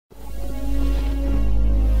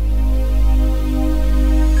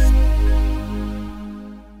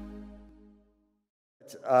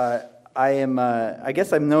I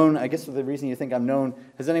guess I'm known, I guess the reason you think I'm known,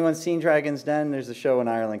 has anyone seen Dragon's Den? There's a show in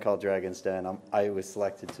Ireland called Dragon's Den. I was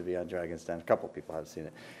selected to be on Dragon's Den. A couple people have seen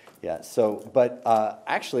it. Yeah, so, but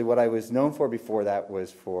actually what I was known for before that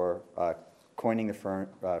was for coining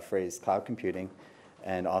the phrase cloud computing,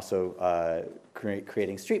 and also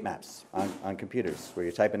creating street maps on computers, where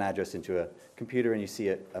you type an address into a computer and you see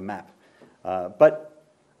a map. But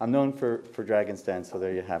I'm known for Dragon's Den, so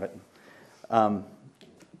there you have it.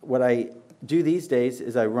 What I do these days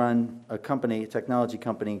is I run a company, a technology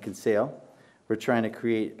company in Kinsale. We're trying to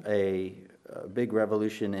create a big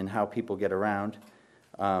revolution in how people get around.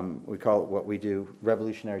 We call it, what we do,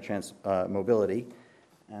 revolutionary mobility.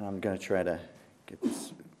 And I'm going to try to get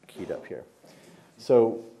this keyed up here.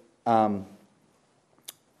 So, I'll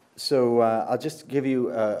just give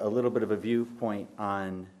you a little bit of a viewpoint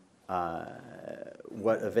on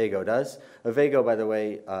what Avego does. Avego, by the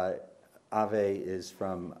way, Ave is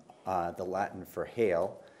from the Latin for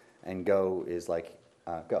hail, and go is like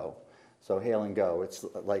go. So hail and go, it's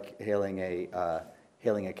like hailing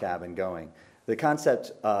a cab and going. The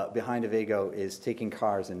concept behind Avego is taking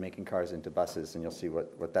cars and making cars into buses, and you'll see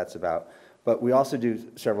what that's about. But we also do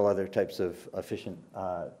several other types of efficient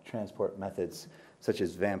transport methods, such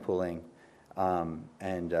as van pooling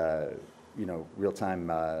and real-time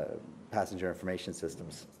passenger information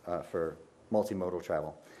systems for multimodal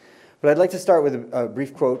travel. But I'd like to start with a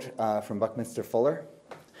brief quote from Buckminster Fuller.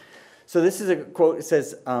 So this is a quote. It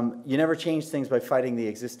says, you never change things by fighting the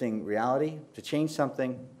existing reality. To change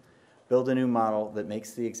something, build a new model that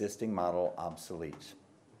makes the existing model obsolete.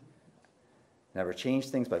 Never change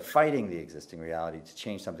things by fighting the existing reality. To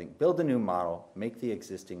change something, build a new model, make the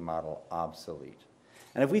existing model obsolete.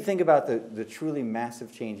 And if we think about the truly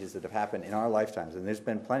massive changes that have happened in our lifetimes, and there's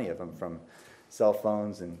been plenty of them, from cell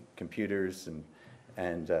phones and computers and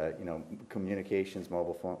communications,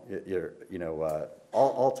 mobile phone,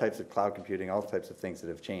 all types of cloud computing, all types of things that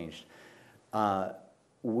have changed.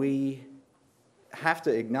 We have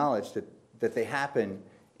to acknowledge that they happen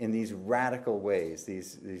in these radical ways,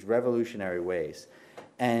 these revolutionary ways.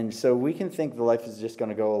 And so we can think the life is just going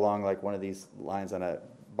to go along like one of these lines on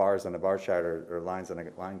bars on a bar chart, or lines on a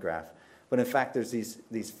line graph. But in fact, there's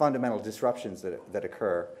these fundamental disruptions that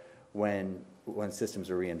occur when systems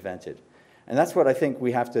are reinvented. And that's what I think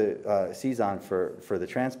we have to seize on for the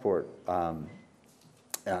transport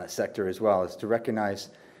sector as well, is to recognize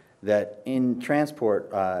that in transport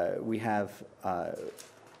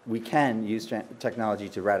we can use technology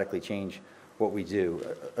to radically change what we do.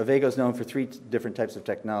 Avego is known for 3 different types of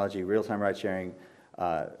technology: real-time ride-sharing,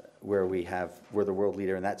 where we're the world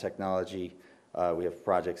leader in that technology. We have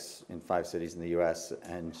projects in 5 cities in the U.S.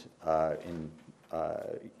 and in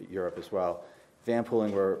Europe as well. Van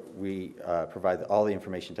pooling, where we provide all the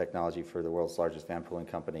information technology for the world's largest van pooling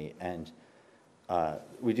company. And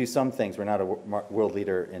we do some things. We're not a world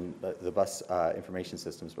leader in the bus information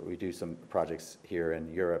systems, but we do some projects here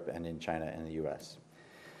in Europe and in China and the US.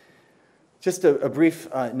 Just a brief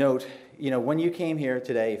note, when you came here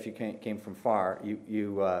today, if you came from far,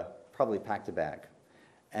 you probably packed a bag.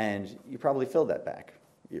 And you probably filled that bag.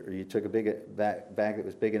 You took a big bag that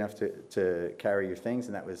was big enough to carry your things,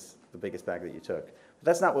 and that was the biggest bag that you took. But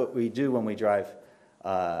that's not what we do when we drive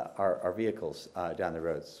our vehicles down the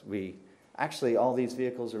roads. Actually, all these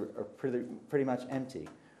vehicles are pretty much empty.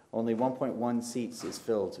 Only 1.1 seats is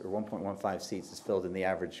filled, or 1.15 seats is filled in the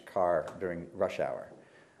average car during rush hour.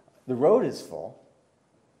 The road is full,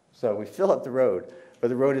 so we fill up the road, but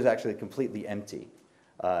the road is actually completely empty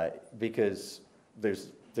because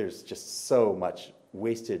there's just so much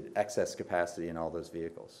wasted excess capacity in all those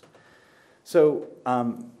vehicles. So,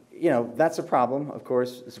 that's a problem, of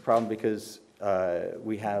course. It's a problem because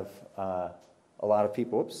we have a lot of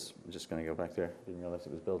people. Oops, I'm just going to go back there. Didn't realize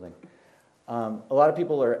it was building. A lot of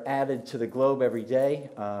people are added to the globe every day.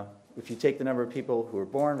 If you take the number of people who are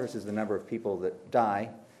born versus the number of people that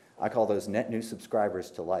die, I call those net new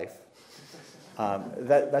subscribers to life.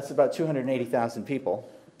 That's about 280,000 people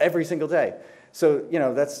every single day. So,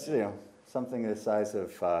 that's, something the size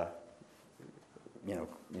of,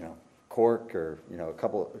 Cork, or, a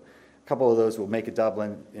couple of those will make a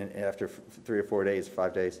Dublin after 3 or 4 days,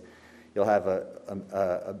 5 days. You'll have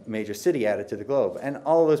a major city added to the globe. And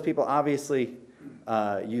all of those people obviously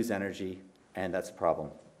use energy, and that's a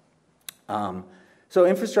problem. So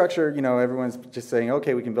infrastructure, everyone's just saying,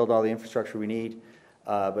 okay, we can build all the infrastructure we need,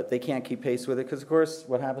 but they can't keep pace with it because, of course,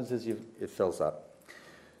 what happens is it fills up.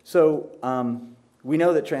 So we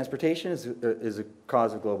know that transportation is a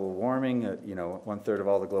cause of global warming. 1/3 of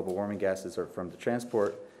all the global warming gases are from the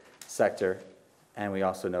transport sector, and we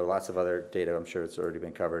also know lots of other data. I'm sure it's already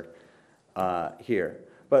been covered here.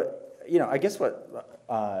 But, you know, I guess what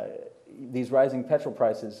these rising petrol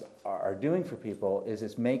prices are doing for people is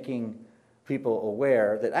it's making people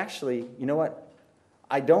aware that actually, you know what,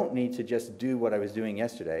 I don't need to just do what I was doing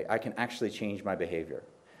yesterday. I can actually change my behavior.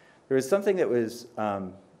 There was something that was,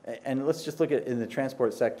 and let's just look at in the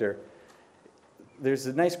transport sector. There's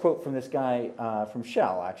a nice quote from this guy from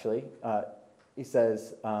Shell, actually. He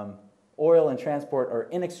says, oil and transport are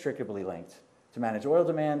inextricably linked. To manage oil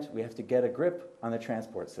demand, we have to get a grip on the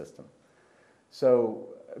transport system. So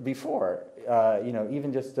before, you know,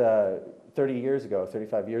 even just 30 years ago,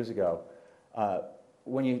 35 years ago,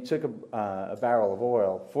 when you took a barrel of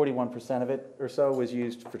oil, 41% of it or so was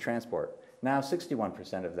used for transport. Now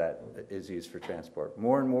 61% of that is used for transport.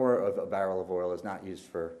 More and more of a barrel of oil is not used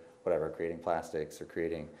for whatever, creating plastics or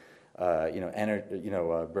creating,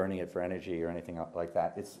 burning it for energy or anything like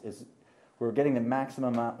that. We're getting the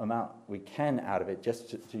maximum amount we can out of it just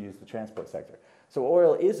to use the transport sector. So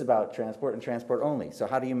oil is about transport and transport only. So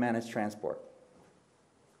how do you manage transport?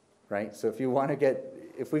 Right? So if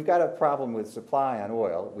we've got a problem with supply on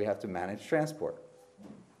oil, we have to manage transport.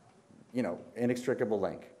 You know, inextricable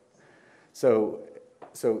link. So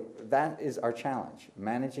that is our challenge,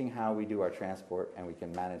 managing how we do our transport, and we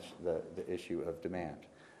can manage the issue of demand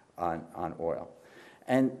on oil.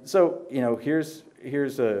 And so, you know, here's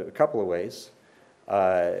a couple of ways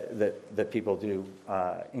that people do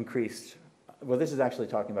increased. Well, this is actually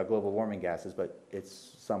talking about global warming gases, but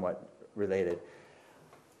it's somewhat related.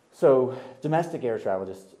 So domestic air travel,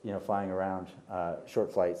 just, you know, flying around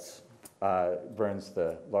short flights, burns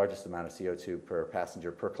the largest amount of CO2 per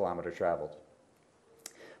passenger per kilometer traveled.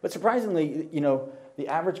 But surprisingly, you know, the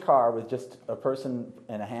average car with just a person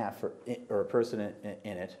and a half or a person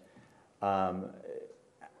in it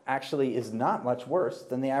actually is not much worse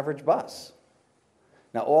than the average bus.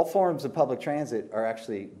 Now, all forms of public transit are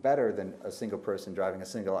actually better than a single person driving a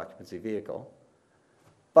single occupancy vehicle,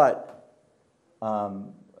 but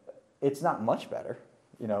it's not much better,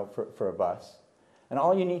 you know, for a bus. And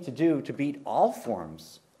all you need to do to beat all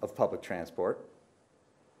forms of public transport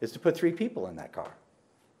is to put 3 people in that car.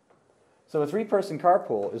 So a 3-person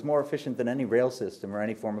carpool is more efficient than any rail system or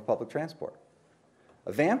any form of public transport.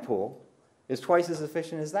 A van pool is twice as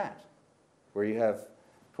efficient as that, where you have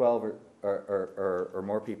 12 or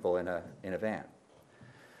more people in a van.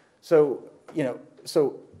 So, you know,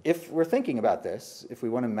 so if we're thinking about this, if we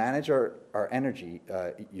want to manage our energy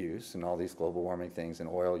use and all these global warming things and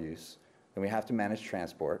oil use, then we have to manage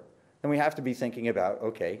transport. Then we have to be thinking about,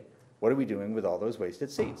 okay, what are we doing with all those wasted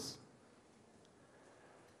seats?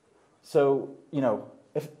 So, you know,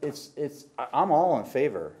 I'm all in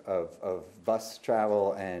favor of bus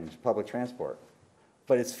travel and public transport.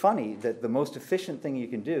 But it's funny that the most efficient thing you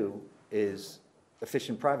can do is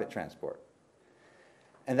efficient private transport.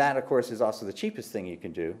 And that, of course, is also the cheapest thing you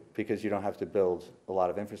can do because you don't have to build a lot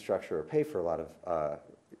of infrastructure or pay for a lot of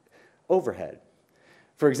overhead.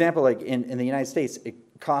 For example, like in the United States, it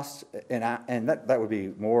costs, and that would be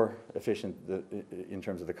more efficient in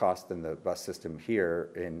terms of the cost than the bus system here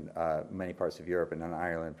in many parts of Europe and in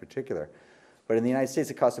Ireland in particular. But in the United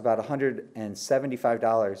States, it costs about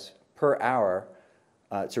 $175 per hour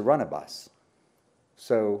to run a bus.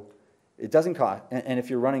 So it doesn't cost, and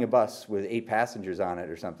if you're running a bus with 8 passengers on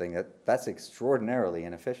it or something, that's extraordinarily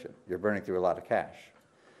inefficient. You're burning through a lot of cash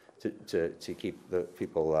to keep the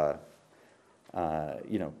people,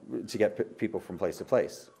 you know, to get people from place to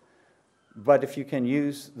place. But if you can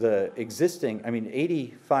use the existing, I mean,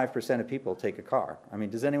 85% of people take a car. I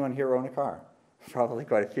mean, does anyone here own a car? Probably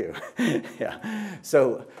quite a few. Yeah.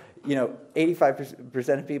 So, you know,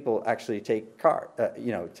 85% of people actually take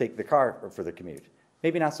take the car for the commute.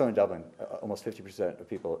 Maybe not so in Dublin. Almost 50% of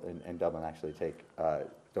people in Dublin actually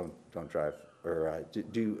don't drive or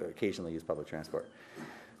do occasionally use public transport.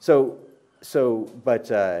 But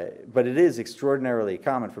it is extraordinarily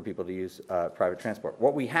common for people to use private transport.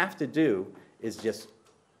 What we have to do is just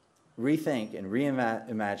rethink and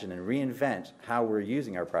reimagine and reinvent how we're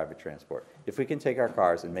using our private transport. If we can take our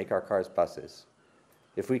cars and make our cars buses,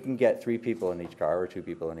 if we can get 3 people in each car or 2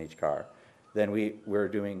 people in each car, then we're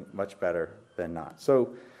doing much better than not.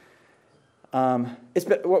 So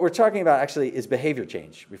what we're talking about actually is behavior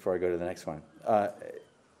change, before I go to the next one.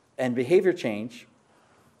 And behavior change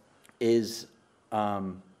is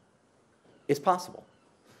possible.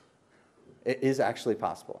 It is actually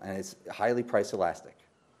possible, and it's highly price elastic.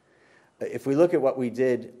 If we look at what we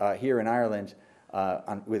did here in Ireland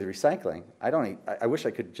with recycling, I wish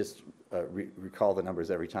I could just recall the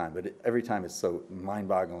numbers every time, but every time it's so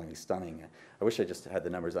mind-bogglingly stunning. I wish I just had the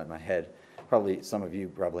numbers on my head. Probably some of you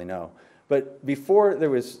probably know. But before there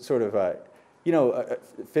was sort of You know,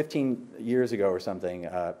 15 years ago or something,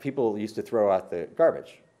 people used to throw out the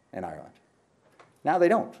garbage in Ireland. Now they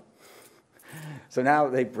don't. So now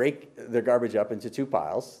they break their garbage up into two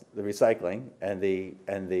piles, the recycling and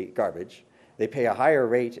the garbage. They pay a higher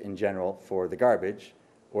rate in general for the garbage,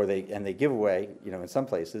 or they give away, you know, in some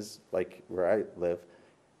places, like where I live,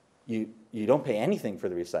 you don't pay anything for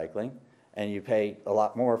the recycling, and you pay a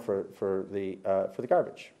lot more for the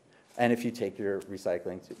garbage. And if you take your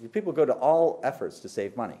recycling, people go to all efforts to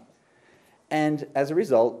save money. And as a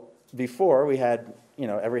result, before we had, you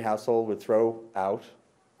know, every household would throw out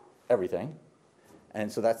everything. And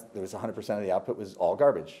so there was 100% of the output was all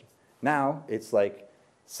garbage. Now it's like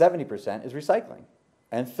 70% is recycling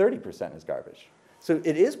and 30% is garbage. So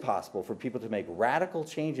it is possible for people to make radical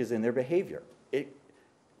changes in their behavior.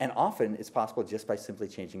 And often it's possible just by simply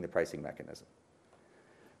changing the pricing mechanism.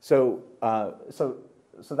 So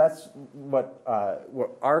that's what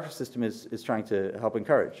our system is trying to help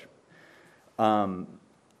encourage. So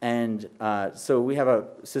we have a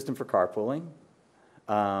system for carpooling.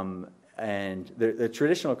 And the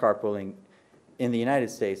traditional carpooling in the United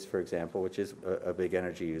States, for example, which is a big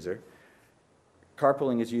energy user,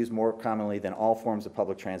 carpooling is used more commonly than all forms of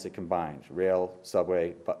public transit combined, rail,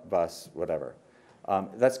 subway, bus, whatever.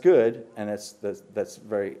 That's good, and that's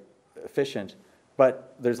very efficient,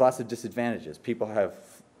 but there's lots of disadvantages. People have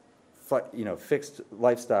fixed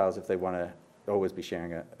lifestyles if they want to always be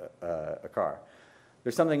sharing a car.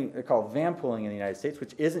 There's something called van pooling in the United States,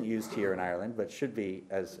 which isn't used here in Ireland, but should be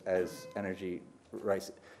as energy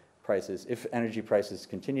prices. If energy prices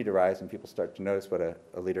continue to rise and people start to notice what a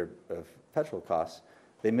liter of petrol costs,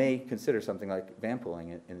 they may consider something like van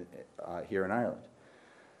pooling here in Ireland.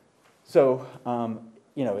 So,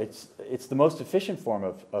 it's the most efficient form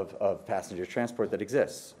of passenger transport that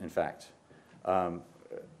exists, in fact.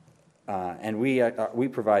 And we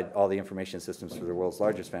provide all the information systems for the world's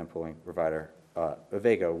largest van pooling provider,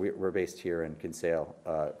 Avego. We're based here in Kinsale,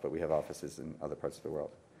 but we have offices in other parts of the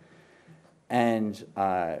world. And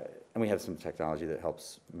we have some technology that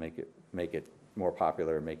helps make it more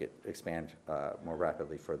popular, make it expand more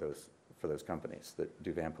rapidly for those companies that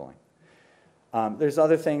do van pooling. There's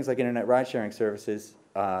other things like internet ride-sharing services.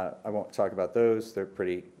 I won't talk about those. They're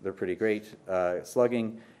pretty great.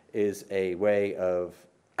 Slugging is a way of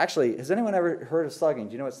actually. Has anyone ever heard of slugging?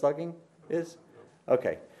 Do you know what slugging is?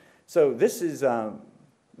 Okay. So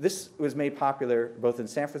this was made popular both in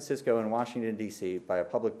San Francisco and Washington, D.C. by a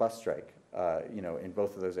public bus strike, in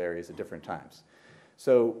both of those areas at different times.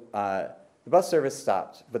 So the bus service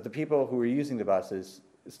stopped, but the people who were using the buses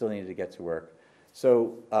still needed to get to work.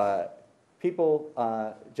 So people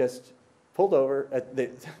just pulled over.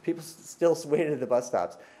 People still waited at the bus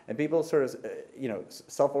stops, and people sort of,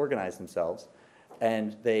 self-organized themselves,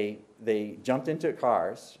 and they jumped into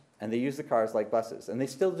cars. And they use the cars like buses. And they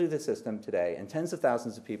still do the system today. And tens of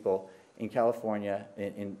thousands of people in California,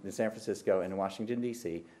 in San Francisco, and in Washington,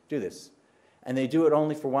 D.C. do this. And they do it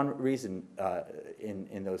only for one reason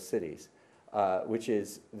in those cities, which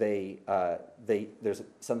is there's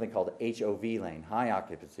something called HOV lane, high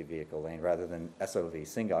occupancy vehicle lane, rather than SOV,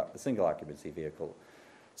 single occupancy vehicle.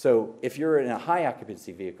 So if you're in a high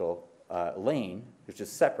occupancy vehicle lane, which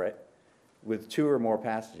is separate, with 2 or more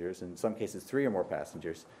passengers, in some cases 3 or more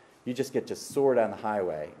passengers, you just get to soar down the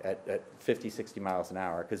highway at 50, 60 miles an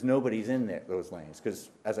hour because nobody's in those lanes.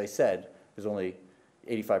 Because, as I said, there's only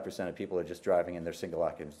 85% of people are just driving in their single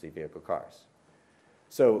occupancy vehicle cars.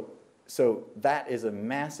 So that is a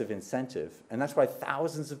massive incentive, and that's why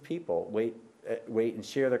thousands of people wait and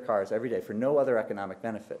share their cars every day for no other economic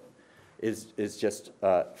benefit.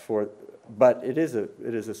 But it is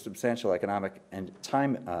a substantial economic and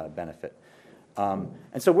time benefit. And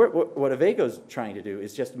so what Avego's trying to do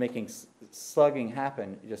is just making slugging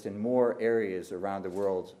happen just in more areas around the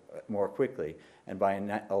world more quickly, and by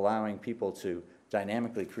allowing people to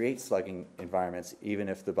dynamically create slugging environments, even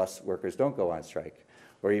if the bus workers don't go on strike,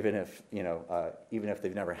 or even if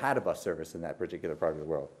they've never had a bus service in that particular part of the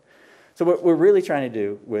world. So what we're really trying to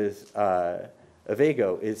do with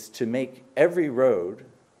Avego is to make every road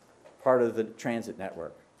part of the transit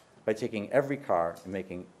network by taking every car and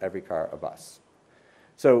making every car a bus.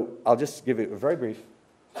 So I'll just give you a very brief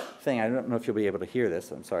thing. I don't know if you'll be able to hear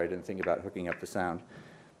this. I'm sorry, I didn't think about hooking up the sound.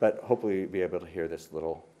 But hopefully you'll be able to hear this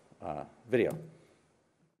little video.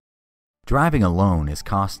 Driving alone is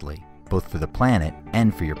costly, both for the planet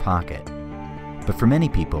and for your pocket. But for many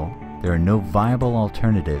people, there are no viable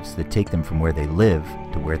alternatives that take them from where they live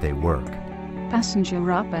to where they work.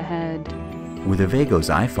 Passenger up ahead. With Avego's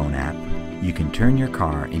iPhone app, you can turn your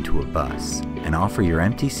car into a bus and offer your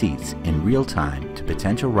empty seats in real time to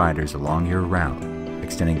potential riders along your route,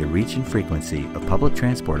 extending the reach and frequency of public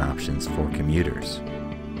transport options for commuters.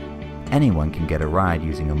 Anyone can get a ride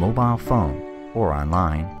using a mobile phone or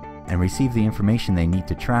online and receive the information they need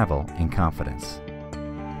to travel in confidence.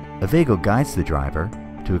 Avego guides the driver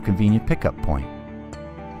to a convenient pickup point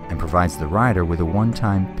and provides the rider with a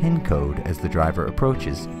one-time PIN code as the driver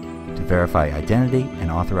approaches to verify identity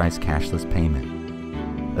and authorize cashless payment.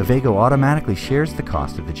 Avego automatically shares the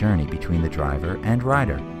cost of the journey between the driver and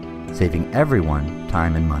rider, saving everyone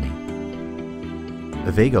time and money.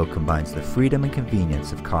 Avego combines the freedom and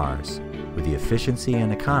convenience of cars with the efficiency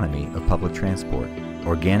and economy of public transport,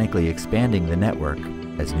 organically expanding the network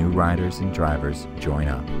as new riders and drivers join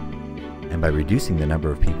up. And by reducing the number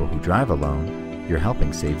of people who drive alone, you're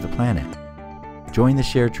helping save the planet. Join the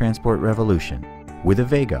shared transport revolution with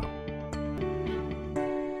Avego.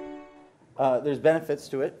 There's benefits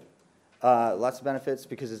to it, lots of benefits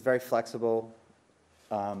because it's very flexible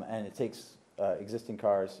and it takes existing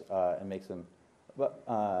cars and makes them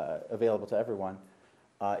available to everyone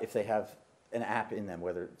if they have an app in them,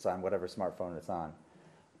 whether it's on whatever smartphone it's on.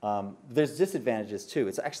 There's disadvantages too.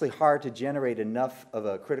 It's actually hard to generate enough of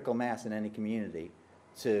a critical mass in any community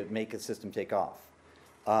to make a system take off.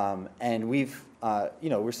 And we've,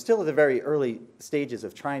 we're still at the very early stages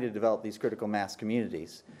of trying to develop these critical mass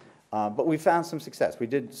communities. But we found some success. We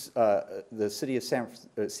did the city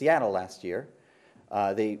of Seattle last year.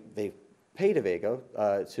 They paid Avego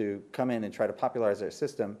to come in and try to popularize their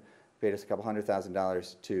system, paid us a couple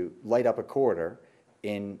 $100,000 to light up a corridor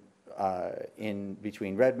in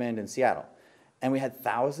between Redmond and Seattle. And we had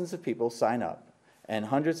thousands of people sign up and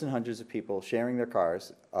hundreds of people sharing their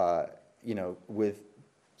cars, with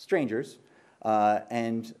strangers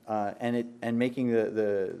and making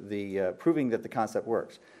the proving that the concept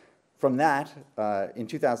works. From that, in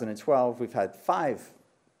 2012, we've had 5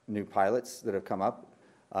 new pilots that have come up,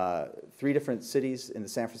 3 different cities in the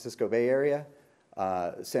San Francisco Bay Area,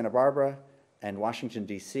 Santa Barbara, and Washington,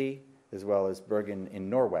 D.C., as well as Bergen in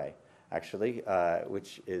Norway, actually,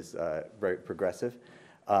 which is very progressive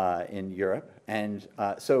in Europe. And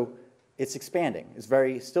so it's expanding. It's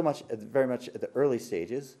very much at the early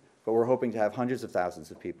stages, but we're hoping to have hundreds of thousands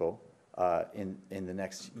of people in the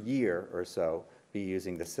next year or so be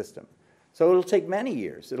using the system. So it'll take many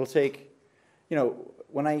years. It'll take,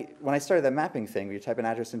 when I started that mapping thing, where you type an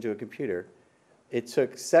address into a computer, it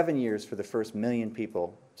took 7 years for the first 1 million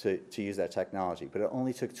people to use that technology, but it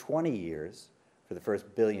only took 20 years for the first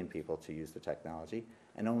 1 billion people to use the technology,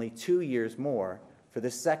 and only 2 years more for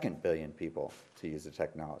the second 1 billion people to use the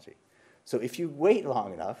technology. So if you wait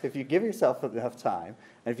long enough, if you give yourself enough time,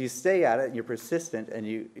 and if you stay at it and you're persistent and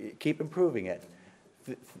you keep improving it,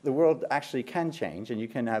 the world actually can change and you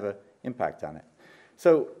can have an impact on it.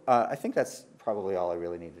 So I think that's probably all I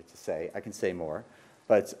really needed to say. I can say more,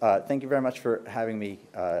 but thank you very much for having me.